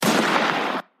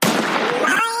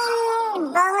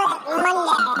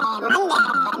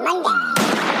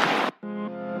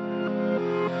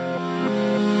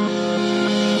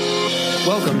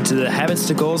Welcome to the Habits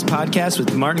to Goals podcast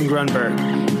with Martin Grunberg.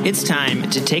 It's time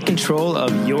to take control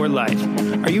of your life.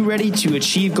 Are you ready to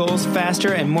achieve goals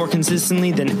faster and more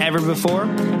consistently than ever before?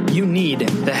 You need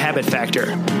the Habit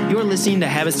Factor. You're listening to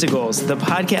Habits to Goals, the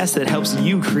podcast that helps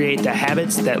you create the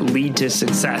habits that lead to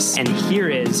success. And here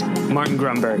is Martin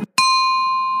Grunberg.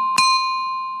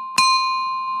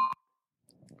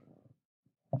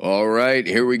 All right,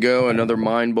 here we go. Another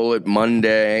Mind Bullet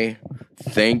Monday.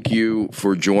 Thank you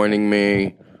for joining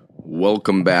me.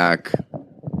 Welcome back.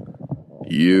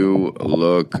 You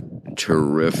look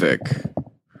terrific.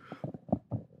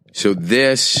 So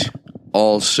this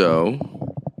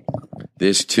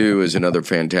too is another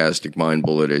fantastic Mind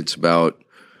Bullet. It's about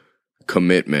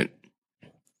commitment.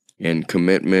 And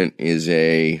commitment is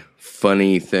a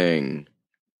funny thing.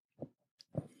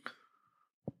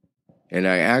 And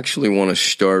I actually want to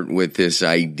start with this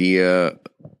idea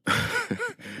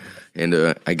and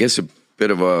I guess a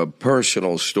bit of a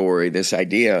personal story, this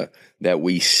idea that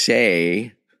we,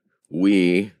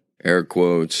 air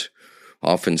quotes,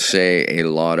 often say a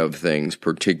lot of things,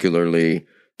 particularly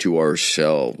to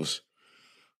ourselves.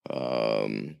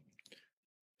 So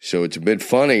it's a bit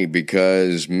funny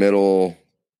because middle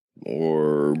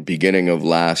or beginning of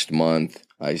last month,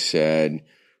 I said,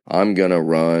 I'm going to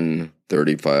run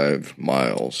 35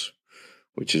 miles,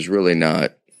 which is really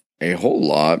not a whole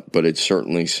lot, but it's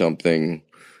certainly something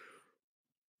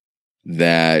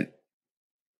that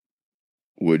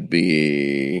would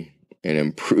be an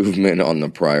improvement on the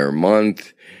prior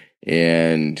month.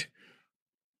 And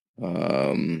what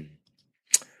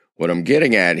I'm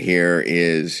getting at here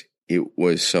is it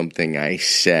was something I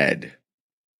said.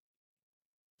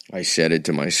 I said it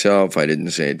to myself. I didn't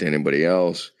say it to anybody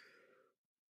else.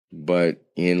 But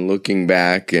in looking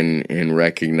back and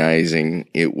recognizing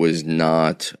it was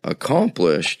not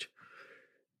accomplished,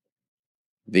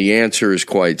 the answer is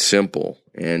quite simple.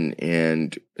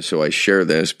 And so I share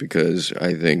this because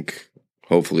I think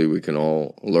hopefully we can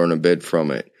all learn a bit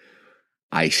from it.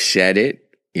 I said it.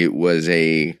 It was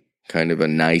a kind of a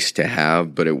nice to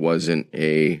have, but it wasn't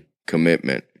a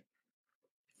commitment.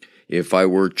 If I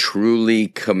were truly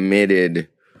committed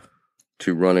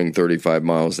to running 35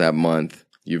 miles that month,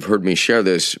 you've heard me share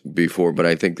this before, but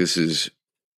I think this is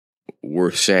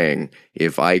worth saying.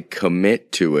 If I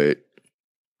commit to it,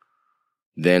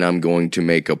 then I'm going to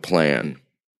make a plan.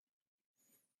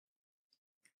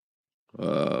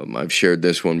 I've shared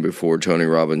this one before. Tony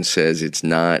Robbins says it's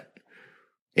not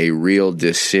a real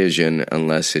decision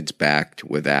unless it's backed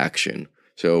with action.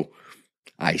 So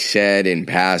I said in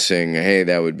passing, hey,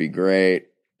 that would be great.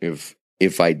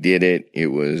 If I did it, it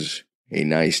was a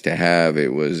nice to have,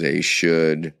 it was a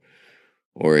should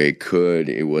or a could,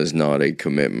 it was not a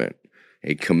commitment.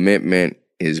 A commitment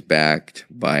is backed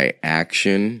by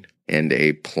action and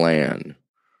a plan.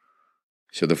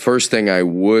 So the first thing I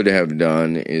would have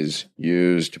done is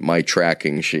used my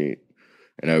tracking sheet,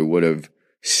 and I would have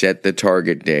set the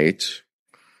target dates,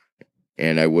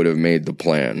 and I would have made the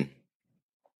plan.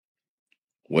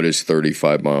 What does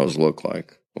 35 miles look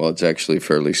like? Well, it's actually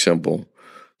fairly simple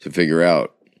to figure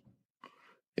out.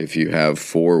 If you have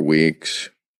 4 weeks,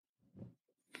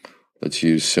 let's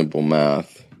use simple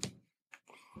math.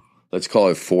 Let's call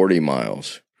it 40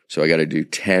 miles. So I got to do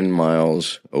 10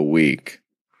 miles a week.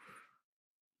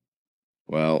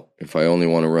 Well, if I only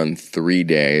want to run 3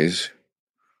 days,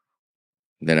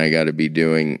 then I got to be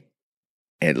doing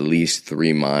at least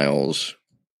 3 miles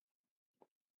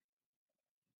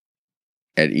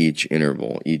at each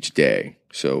interval, each day.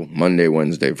 So Monday,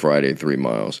 Wednesday, Friday, 3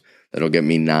 miles. That'll get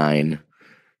me 9.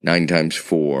 9 times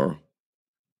 4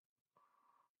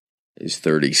 is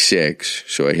 36,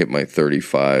 so I hit my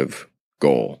 35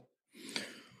 goal.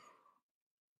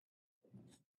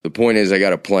 The point is I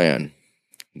got a plan.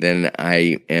 Then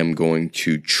I am going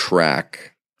to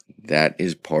track. That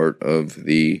is part of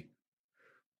the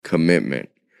commitment.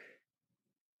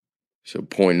 So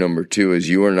point number 2 is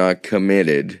you are not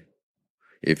committed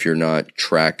if you're not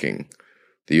tracking.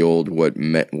 The old what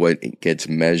gets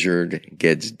measured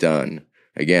gets done.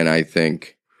 Again, I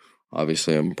think,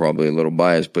 obviously I'm probably a little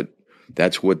biased, but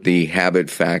that's what the Habit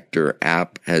Factor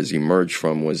app has emerged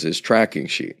from, was this tracking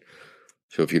sheet.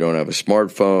 So if you don't have a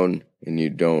smartphone and you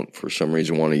don't, for some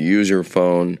reason, want to use your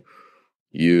phone,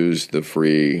 use the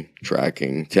free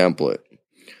tracking template.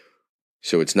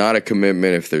 So it's not a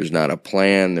commitment if there's not a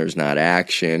plan, there's not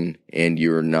action, and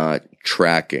you're not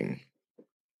tracking.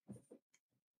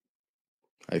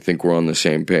 I think we're on the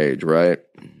same page, right?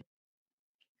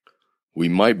 We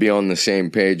might be on the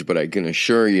same page, but I can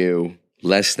assure you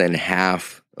less than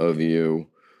half of you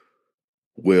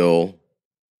will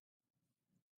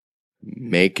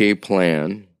make a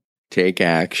plan, take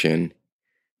action,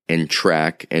 and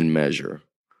track and measure.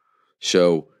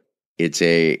 So it's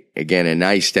a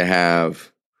nice to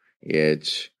have.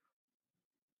 It's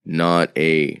not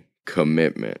a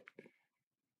commitment.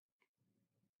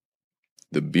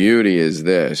 The beauty is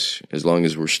this, as long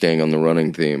as we're staying on the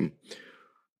running theme,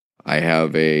 I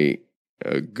have a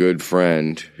good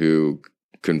friend who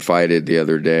confided the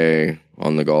other day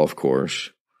on the golf course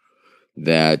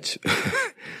that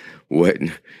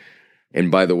and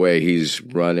by the way, he's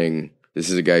running. This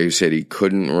is a guy who said he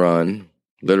couldn't run,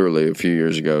 literally a few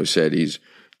years ago, said he's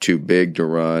too big to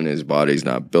run. His body's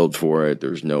not built for it.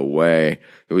 There's no way.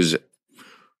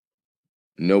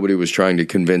 Nobody was trying to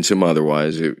convince him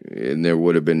otherwise, and there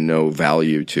would have been no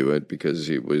value to it because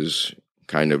it was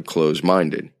kind of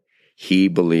closed-minded. He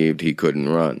believed he couldn't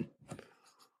run.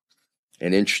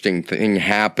 An interesting thing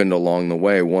happened along the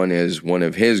way. One is one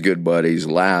of his good buddies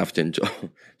laughed and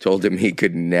told him he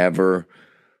could never,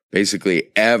 basically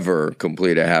ever,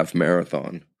 complete a half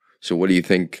marathon. So what do you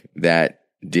think that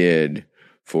did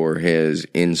for his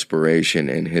inspiration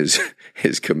and his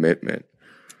commitment?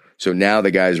 So now the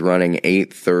guy's running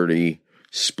 8:30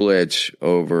 splits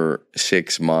over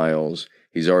 6 miles.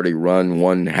 He's already run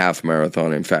 1 half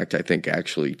marathon. In fact, I think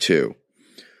actually 2.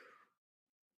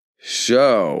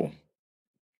 So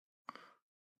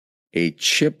a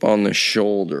chip on the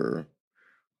shoulder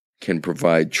can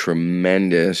provide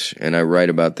tremendous, and I write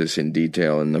about this in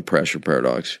detail in The Pressure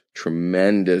Paradox,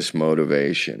 tremendous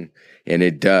motivation. And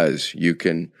it does. You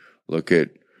can look at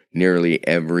nearly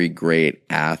every great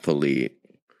athlete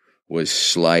was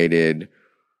slighted,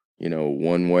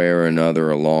 one way or another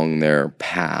along their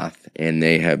path, and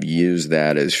they have used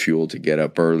that as fuel to get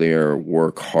up earlier,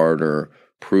 work harder,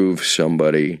 prove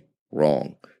somebody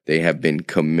wrong. They have been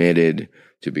committed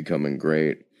to becoming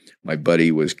great. My buddy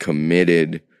was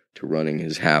committed to running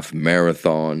his half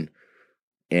marathon.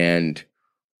 And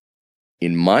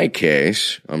in my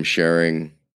case, I'm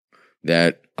sharing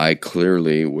that I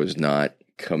clearly was not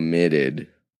committed.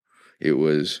 It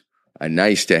was a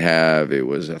nice to have. It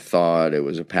was a thought. It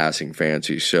was a passing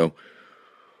fancy. So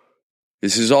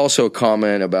this is also a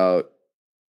comment about,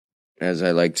 as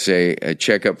I like to say, a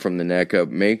checkup from the neck up.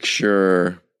 Make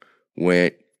sure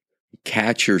when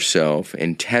catch yourself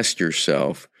and test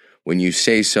yourself when you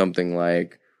say something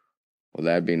like, well,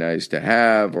 that'd be nice to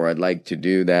have, or I'd like to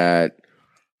do that.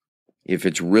 If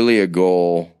it's really a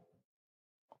goal,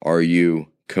 are you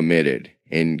committed?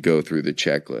 And go through the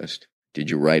checklist. Did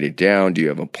you write it down? Do you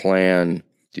have a plan?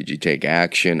 Did you take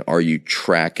action? Are you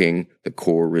tracking the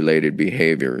core related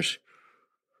behaviors,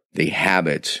 the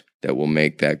habits that will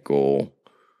make that goal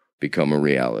become a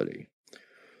reality?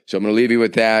 So I'm going to leave you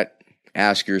with that.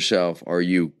 Ask yourself, are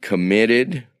you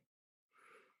committed,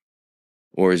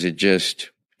 or is it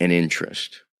just an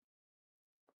interest?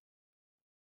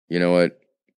 You know what?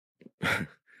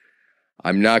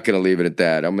 I'm not going to leave it at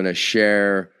that. I'm going to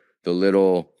share the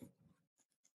little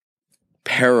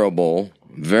parable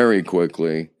very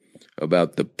quickly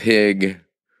about the pig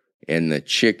and the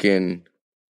chicken.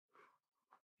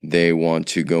 They want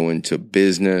to go into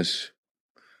business.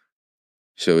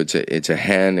 So it's a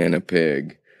hen and a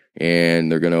pig,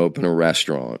 and they're going to open a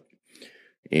restaurant.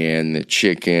 And the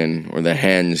chicken or the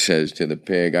hen says to the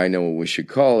pig, I know what we should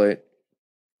call it.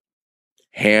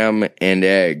 Ham and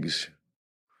eggs.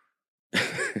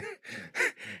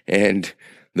 And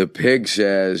the pig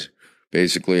says,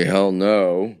 basically, hell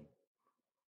no,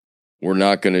 we're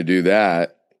not going to do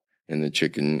that. And the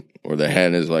chicken or the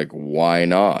hen is like, why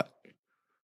not?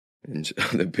 And so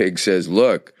the pig says,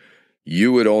 look,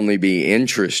 you would only be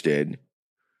interested.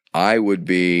 I would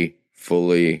be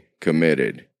fully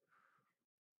committed.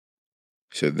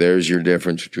 So there's your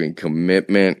difference between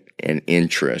commitment and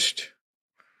interest.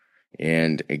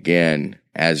 And again,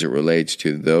 as it relates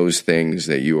to those things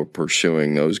that you are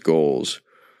pursuing, those goals,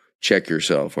 check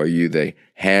yourself. Are you the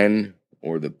hen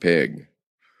or the pig?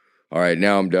 All right,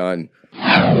 now I'm done.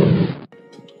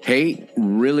 Hey,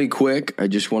 really quick, I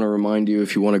just want to remind you,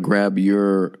 if you want to grab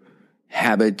your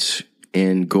habits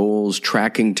and goals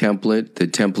tracking template, the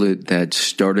template that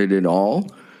started it all,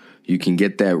 you can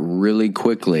get that really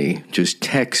quickly. Just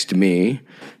text me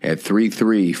at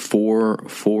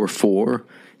 33444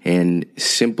 and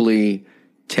simply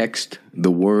text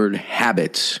the word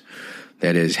habits.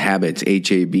 That is habits,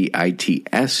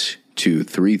 HABITS, to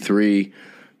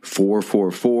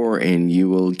 33444, and you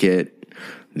will get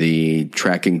the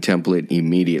tracking template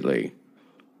immediately.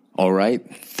 All right.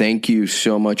 Thank you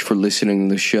so much for listening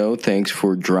to the show. Thanks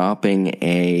for dropping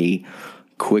a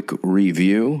quick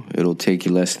review. It'll take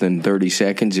you less than 30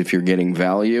 seconds if you're getting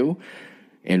value.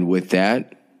 And with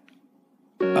that,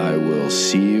 I will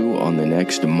see you on the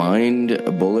next Mind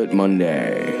Bullet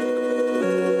Monday.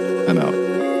 I'm out.